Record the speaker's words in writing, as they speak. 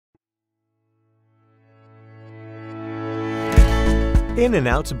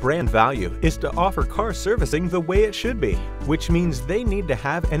In-N-Out's brand value is to offer car servicing the way it should be, which means they need to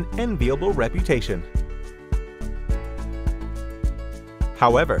have an enviable reputation.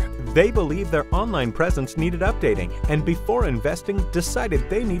 However, they believe their online presence needed updating, and before investing, decided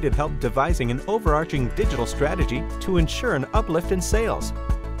they needed help devising an overarching digital strategy to ensure an uplift in sales.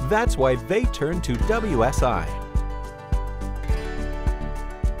 That's why they turned to WSI.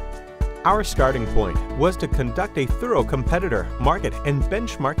 Our starting point was to conduct a thorough competitor, market, and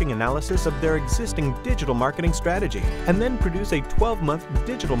benchmarking analysis of their existing digital marketing strategy, and then produce a 12-month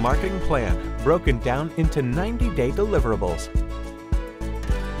digital marketing plan broken down into 90-day deliverables.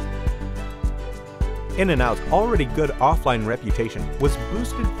 In-N-Out's already good offline reputation was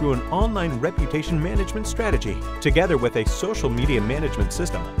boosted through an online reputation management strategy, together with a social media management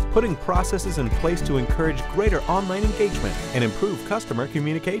system, putting processes in place to encourage greater online engagement and improve customer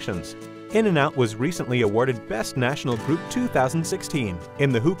communications. In-N-Out was recently awarded Best National Group 2016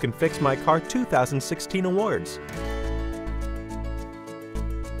 in the Who Can Fix My Car 2016 Awards.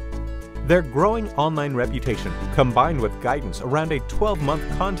 Their growing online reputation, combined with guidance around a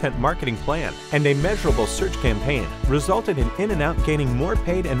 12-month content marketing plan and a measurable search campaign, resulted in In-N-Out gaining more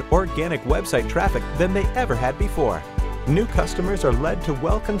paid and organic website traffic than they ever had before. New customers are led to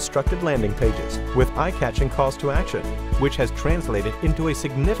well-constructed landing pages with eye-catching calls to action, which has translated into a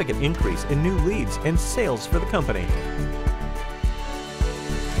significant increase in new leads and sales for the company.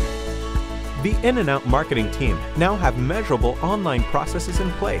 The In-N-Out marketing team now have measurable online processes in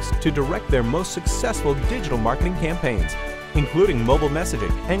place to direct their most successful digital marketing campaigns, including mobile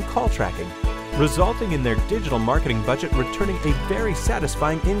messaging and call tracking, resulting in their digital marketing budget returning a very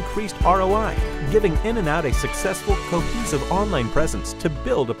satisfying increased ROI, giving In-N-Out a successful, cohesive online presence to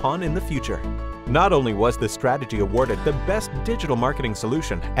build upon in the future. Not only was the strategy awarded the Best Digital Marketing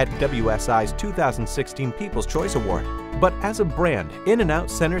Solution at WSI's 2016 People's Choice Award, but as a brand,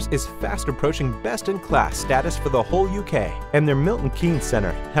 In-N-Out Centres is fast approaching best-in-class status for the whole UK, and their Milton Keynes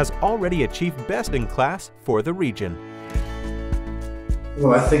Centre has already achieved best-in-class for the region.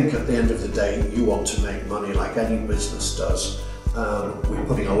 Well, I think at the end of the day, you want to make money like any business does. We're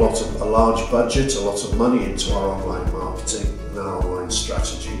putting a large budget, a lot of money into our online marketing and our online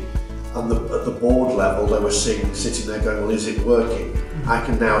strategy. And at the board level, they were sitting there going, well, is it working? I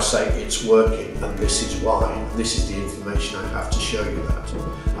can now say it's working, and this is why, and this is the information I have to show you that.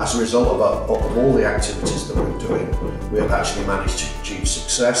 As a result of all the activities that we're doing, we have actually managed to achieve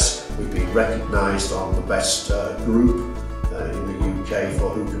success. We've been recognised on the best group in the UK for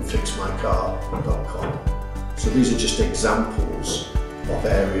whocanfixmycar.com. So these are just examples of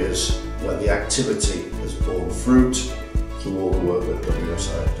areas where the activity has borne fruit through all the work that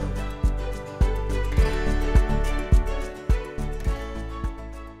WSI have done.